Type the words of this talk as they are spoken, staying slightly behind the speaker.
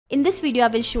In this video, I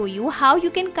will show you how you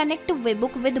can connect to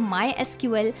Webhook with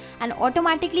MySQL and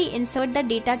automatically insert the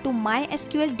data to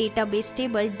MySQL database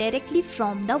table directly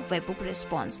from the Webhook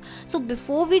response. So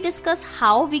before we discuss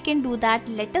how we can do that,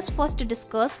 let us first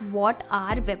discuss what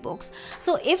are Webhooks.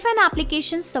 So if an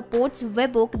application supports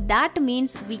Webhook, that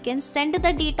means we can send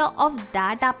the data of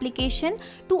that application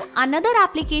to another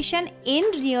application in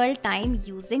real time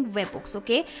using Webhooks.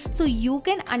 Okay, so you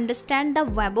can understand the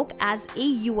Webhook as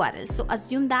a URL. So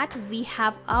assume that we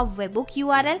have a Webhook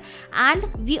URL and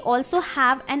we also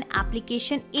have an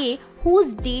application A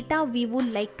whose data we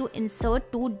would like to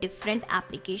insert to different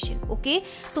application. Okay,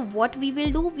 so what we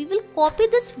will do, we will copy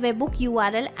this Webhook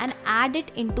URL and add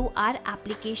it into our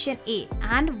application A,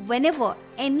 and whenever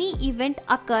any event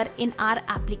occur in our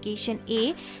application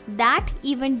A, that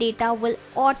event data will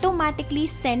automatically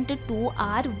send to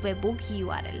our Webhook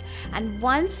URL, and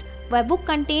once Webhook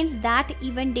contains that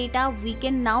event data, we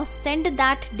can now send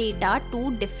that data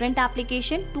to different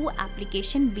application, to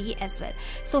application B as well.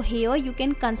 So here you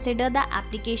can consider the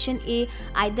application A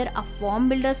either a form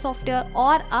builder software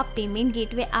or a payment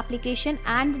gateway application,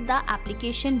 and the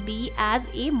application B as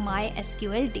a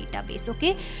MySQL database.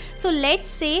 Okay, so let's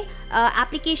say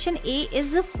application A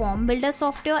is a form builder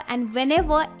software, and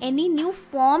whenever any new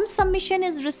form submission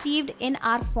is received in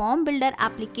our form builder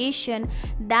application,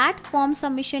 that form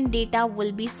submission data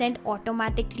will be sent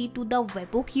automatically to the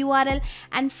Webhook URL,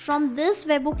 and from this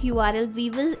Webhook URL we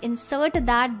will insert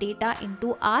that data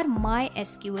into our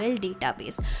MySQL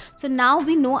database. So now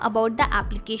we know about the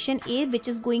application A, which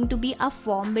is going to be a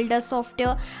form builder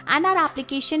software, and our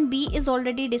application B is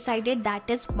already decided, that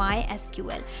is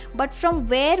MySQL. But from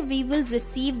where we will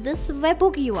receive this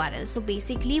Webhook URL? So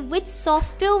basically, which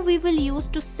software we will use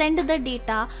to send the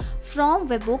data from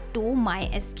Webhook to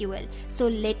MySQL? So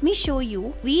let me show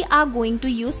you. We are going to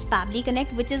use Pabbly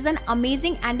Connect, which is an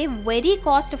amazing and a very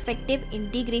cost-effective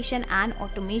integration and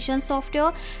automation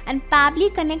software, and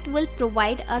Pabbly Connect will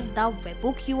provide us the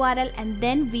Webhook URL, and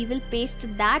then we will paste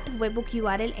that Webhook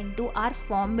URL into our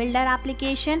form builder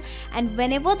application, and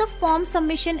whenever the form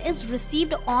submission is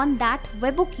received on that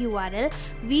Webhook URL,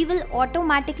 we will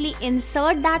automatically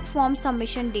insert that form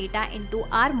submission data into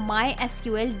our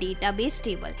MySQL database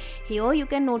table. Here you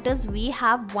can notice we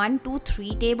have 1, 2,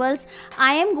 3 tables.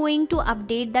 I am going to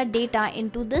update the data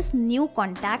into this new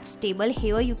contacts table.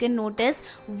 Here you can notice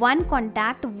one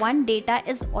contact, one data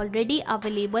is already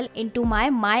available into my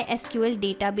MySQL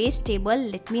database table.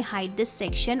 Let me hide this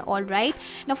section. Alright,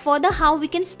 now further how we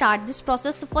can start this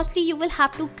process. So firstly, you will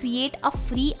have to create a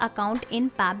free account in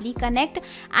Pabbly Connect,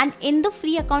 and in the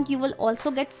free account you will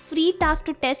also get free tasks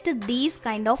to test these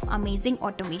kind of amazing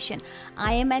automation.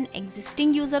 I am an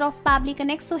existing user of Pabbly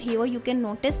Connect, so here you can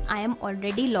notice I am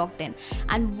already logged in,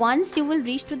 and once you will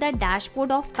reach to the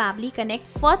dashboard of Pabbly Connect,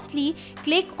 firstly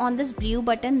click on this blue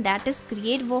button, that is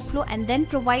create workflow, and then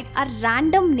provide a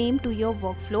random name to your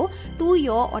workflow, to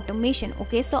your automation.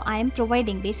 Okay, so I am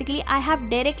providing, basically I have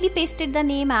directly pasted the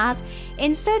name as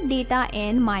insert data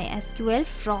in MySQL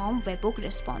from Webhook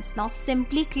response. Now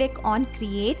simply click on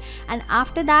create, and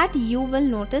after that you will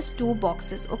notice 2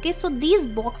 boxes. Okay, so these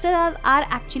boxes are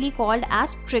actually called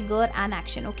as trigger and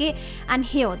action. Okay, and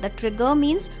here the trigger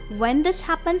means when this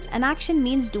happens, an action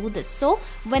means do this. So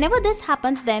whenever this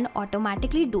happens, then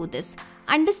automatically do this.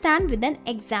 Understand with an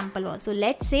example also.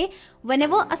 Let's say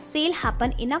whenever a sale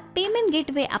happen in a payment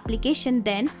gateway application,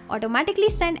 then automatically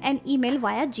send an email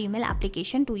via Gmail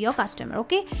application to your customer.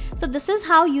 Okay, so this is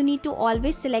how you need to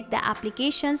always select the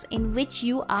applications in which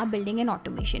you are building an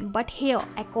automation. But here,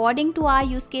 according to our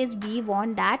use case, we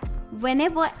want that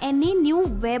whenever any new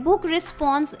Webhook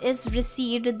response is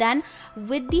received, then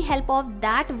with the help of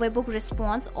that Webhook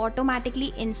response,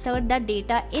 automatically insert the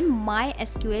data in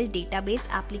MySQL database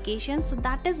application. So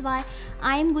that is why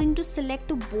I am going to select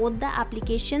both the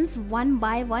applications one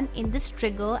by one in this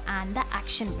trigger and the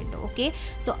action window. Okay,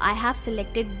 so I have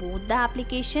selected both the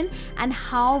application, and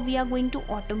how we are going to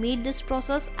automate this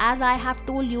process, as I have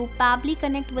told you, Pabbly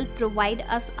Connect will provide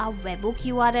us a Webhook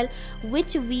URL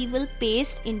which we will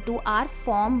paste into our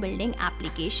form building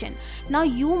application. Now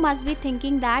you must be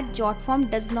thinking that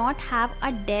Jotform does not have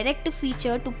a direct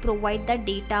feature to provide the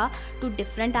data to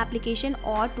different application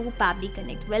or to Pabbly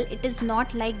Connect. Well, it is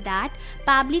not like that.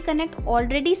 Pabbly Connect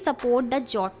already support the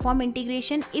Jotform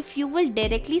integration. If you will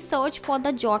directly search for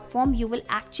the Jotform, you will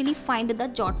actually find the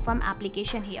Jotform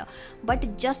application here.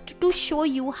 But just to show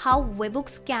you how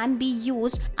Webhooks can be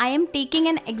used, I am taking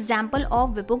an example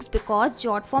of Webhooks because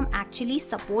Jotform actually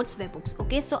supports Webhooks.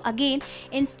 Okay, so again,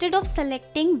 instead of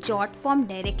selecting Jotform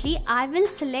directly, I will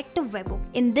select Webhook.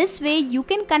 In this way, you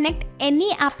can connect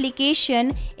any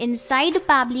application inside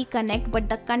Pabbly Connect, but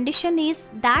the condition is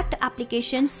that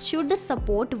application should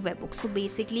support Webhook. So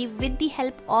basically, with the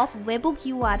help of Webhook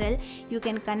URL, you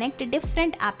can connect a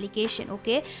different application.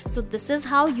 Okay, so this is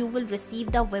how you will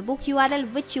receive the Webhook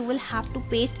URL, which you will have to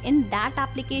paste in that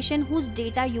application whose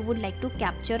data you would like to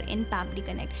capture in Pabbly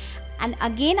Connect. And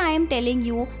again, I am telling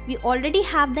you, we already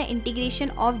have the integration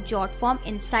of Jotform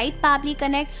inside Pabbly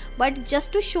Connect, but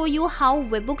just to show you how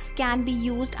Webhooks can be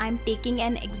used, I am taking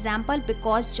an example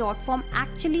because Jotform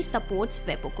actually supports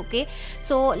Webhook. Okay,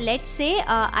 so let's say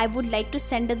I would like to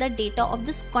send the data of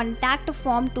this contact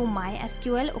form to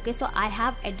MySQL. Okay, so I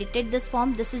have edited this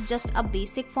form. This is just a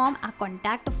basic form, a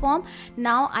contact form.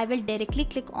 Now I will directly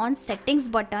click on settings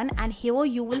button, and here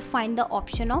you will find the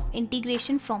option of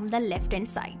integration from the left hand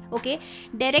side. Okay,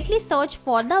 directly search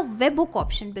for the Webhook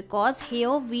option, because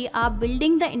here we are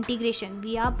building the integration,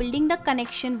 we are building the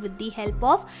connection with the help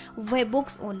of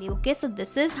Webhooks only. Okay, so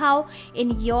this is how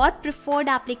in your preferred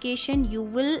application you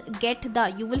will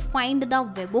find the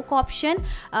Webhook option.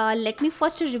 Let me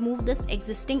first remove this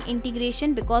existing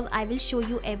integration because I will show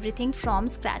you everything from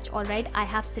scratch. Alright, I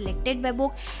have selected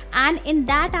Webhook, and in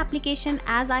that application,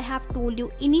 as I have told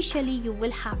you initially, you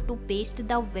will have to paste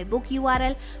the Webhook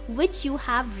URL which you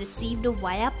have received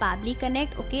via Pabbly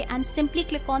Connect. Okay, and simply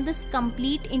click on this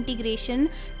complete integration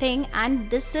thing, and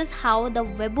this is how the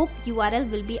Webhook URL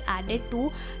will be added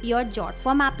to your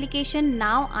Jotform application.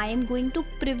 Now I am going to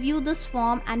preview this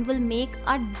form and will make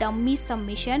a dummy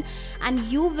submission, and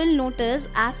you will notice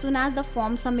as soon as the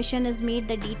form submission is made,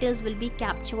 the details will be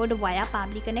captured via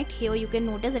Pabbly Connect. Here you can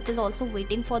notice it is also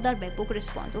waiting for the Webhook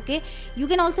response. Okay, you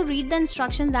can also read the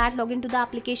instructions that log into the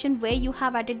application where you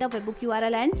have added the Webhook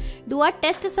URL and do a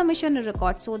test submission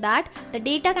record, so that the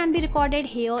data can be recorded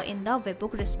here in the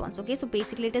Webhook response. Okay, so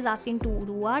basically it is asking to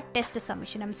do a test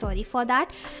submission. I'm sorry for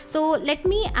that. So let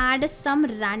me add some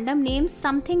random names,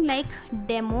 something like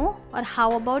demo, or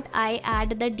how about I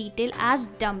add the detail as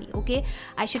dummy. Okay,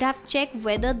 I should have checked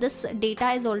whether this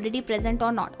data is already present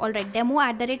or not. Alright,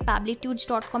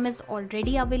 demo@pabblytudes.com is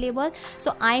already available,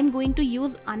 so I am going to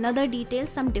use another detail,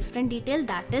 some different detail,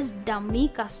 that is dummy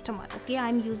customer. Okay, I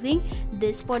am using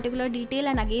this particular detail,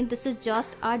 and again this is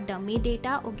just a dummy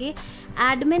data. Okay,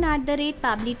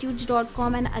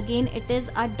 admin@pabblytudes.com, and again it is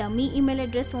a dummy email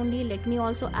address only. Let me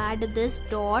also add this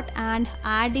dot and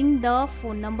adding the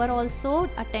phone number, also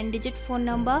a 10-digit phone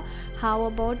number. How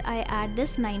about I add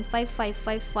this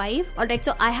 95555. Alright,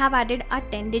 so I have added a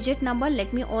 10-digit number.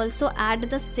 Let me also add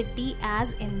the city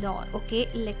as Indore. Okay,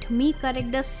 let me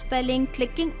correct the spelling,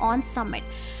 clicking on submit,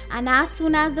 and as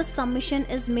soon as the submission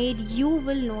is made, you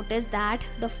will notice that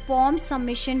the form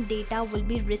submission data will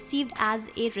be received as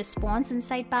a response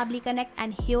inside Pabbly Connect,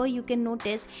 and here you can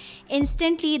notice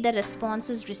instantly the response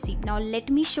is received. Now let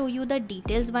me show you the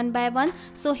details one by one.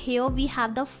 So here we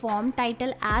have the form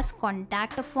title as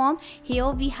contact form. Here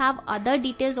we have other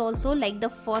details also, like the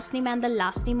first name and the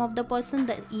last name of the person,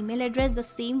 the email address, the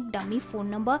same dummy phone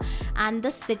number, and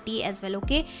the city as well.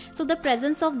 Okay, so the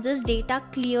presence of this data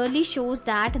clearly shows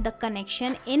that the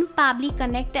connection in Pabbly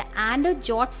Connect and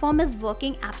Jotform is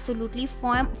working absolutely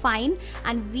fine,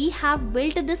 and we have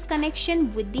built this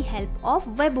connection with the help of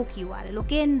Webhook URL.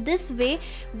 Okay, in this way,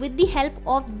 with the help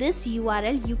of this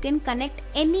URL, you can connect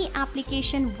any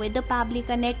application with the Pabbly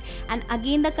Connect, and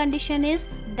again the condition is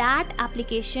that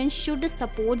application should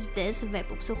support this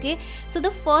Webhooks. Okay, so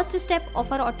the first step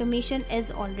of our automation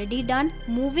is already done.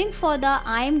 Moving further,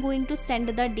 I am going to send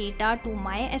the data to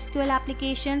MySQL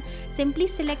application. Simply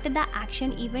select the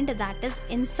action event, that is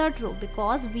insert row,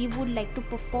 because we would like to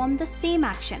perform the same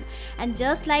action. And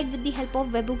just like with the help of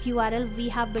Webhook URL, we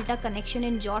have built a connection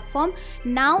in Jotform.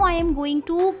 Now I am going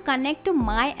to connect to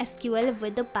MySQL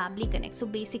with the Pabbly Connect. So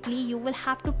basically you will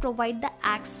have to provide the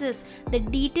access, the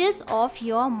details of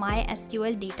your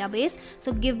MySQL database.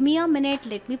 So give me a minute,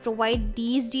 let me provide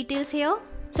these details here.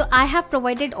 So I have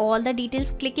provided all the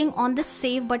details, clicking on the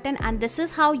save button, and this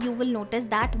is how you will notice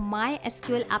that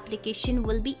MySQL application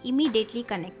will be immediately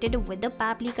connected with the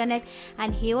Pabbly Connect.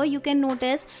 And here you can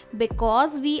notice,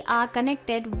 because we are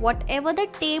connected, whatever the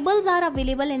tables are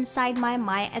available inside my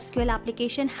MySQL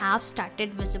application have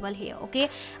started visible here. Okay,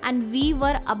 and we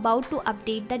were about to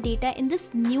update the data in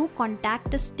this new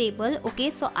contacts table. Okay,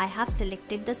 so I have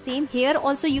selected the same. Here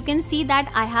also you can see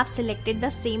that I have selected the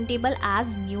same table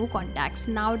as new contacts.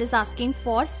 now it is asking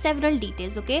for several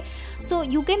details. Okay, so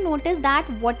you can notice that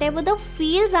whatever the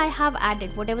fields I have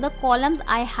added, whatever the columns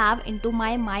I have into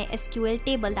my MySQL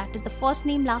table, that is the first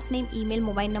name, last name, email,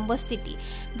 mobile number, city,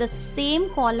 the same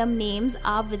column names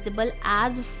are visible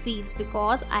as fields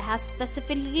because I have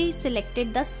specifically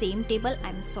selected the same table.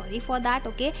 I'm sorry for that.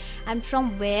 Okay, and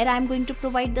from where I'm going to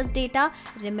provide this data,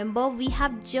 remember we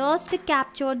have just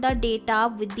captured the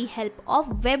data with the help of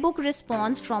Webhook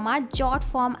response from our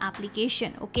Jotform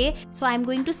application. Okay, so I'm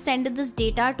going to send this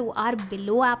data to our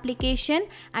below application,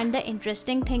 and the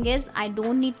interesting thing is I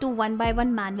don't need to one by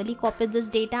one manually copy this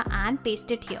data and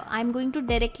paste it here. I'm going to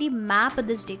directly map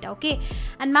this data. Okay,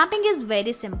 and mapping is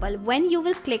very simple. When you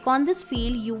will click on this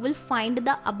field, you will find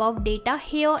the above data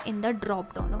here in the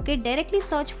drop down. Okay, directly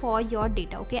search for your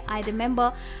data. Okay, I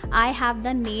remember I have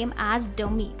the name as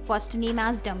dummy, first name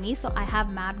as dummy, so I have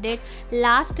mapped it,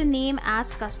 last name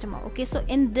as customer. Okay, so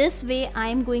in this way I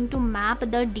am going to map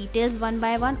the details one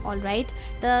by one. All right,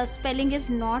 the spelling is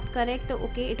not correct.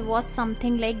 Okay, it was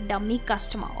something like dummy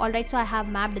customer. All right, so I have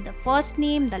mapped the first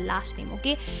name, the last name.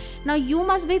 Okay, now you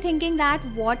must be thinking that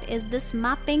what is this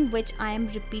mapping which I am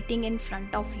repeating in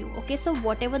front of you. Okay, so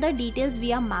whatever the details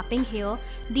we are mapping here,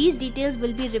 these details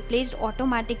will be replaced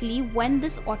automatically when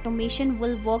this automation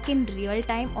will work in real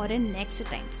time or in next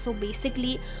time. So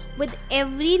basically with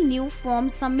every new form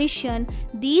submission,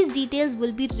 these details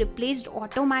will be replaced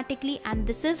automatically, and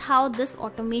this is how this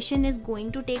automation is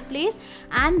going to take place,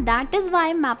 and that is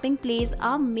why mapping plays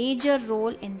a major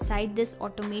role inside this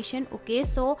automation. Okay,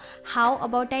 so how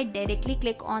about I directly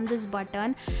click on this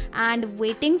button and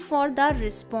waiting for the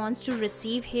response to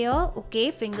receive here.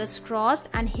 Okay, fingers crossed,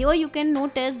 and here you can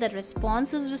notice the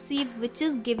response is received, which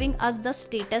is giving us the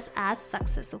status as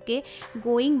success. Okay,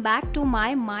 going back to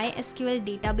my MySQL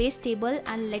database table,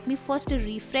 and let me first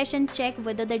refresh and check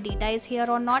whether the data is here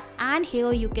or not, and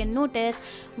here you can notice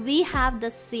we have the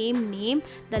same name,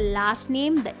 the last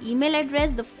name, the email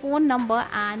address, the phone number,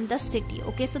 and the city.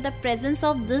 Okay, so the presence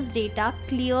of this data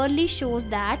clearly shows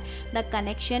that the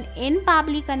connection in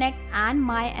Pabbly Connect and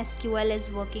MySQL is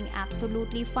working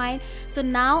absolutely fine. So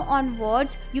now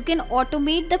onwards you can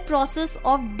automate the process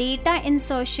of data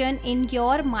insertion in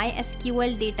your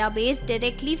MySQL database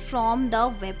directly from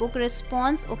the Webhook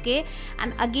response. Okay,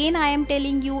 and again I am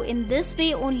telling you, in this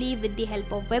way only, with the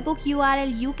help of Webhook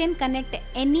URL, you can connect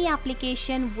any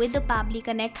application with the Pabbly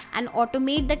Connect and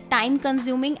automate the time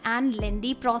consuming and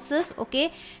lengthy process.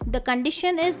 Okay, the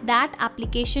condition is that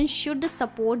application should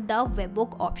support the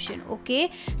Webhook option.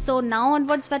 Okay, so now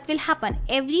onwards what will happen,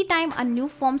 every time a new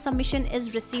form submission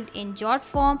is received in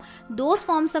Jotform, those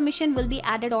form submission will be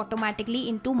added automatically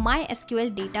into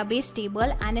MySQL database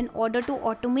table, and in order to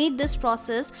automate this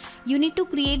process, you need to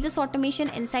create this automation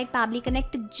inside Pabbly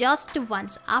Connect just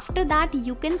once. After that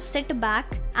you can sit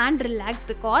back and relax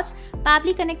because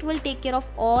Pabbly Connect will take care of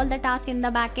all the tasks in the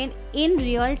backend in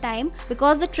real time,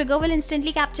 because the trigger will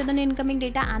instantly capture the incoming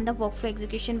data and the workflow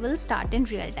execution will start in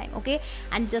real time. Okay,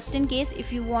 and just in case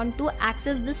if you want to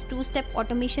access this two-step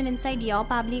automation inside your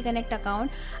Pabbly Connect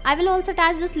account, I will also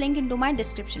attach this link into my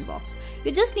description box.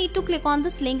 You just need to click on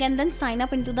this link and then sign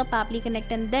up into the Pabbly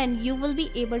Connect, and then you will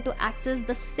be able to access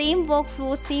the same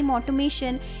workflow, same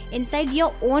automation inside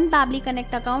your own Pabbly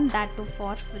Connect account, that too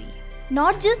for free.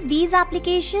 Not just these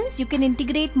applications, you can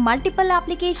integrate multiple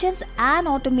applications and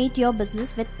automate your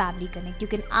business with Pabbly Connect. You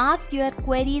can ask your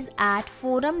queries at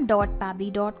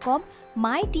forum.pabbly.com.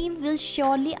 My team will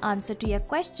surely answer to your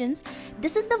questions.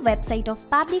 This is the website of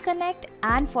Pabbly Connect,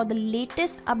 and for the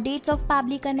latest updates of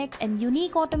Pabbly Connect and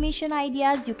unique automation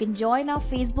ideas, you can join our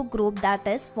Facebook group, that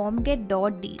is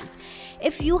formget.deals.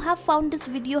 If you have found this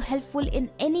video helpful in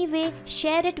any way,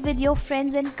 share it with your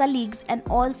friends and colleagues and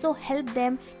also help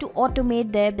them to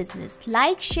automate their business.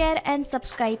 Like, share and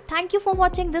subscribe. Thank you for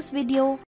watching this video.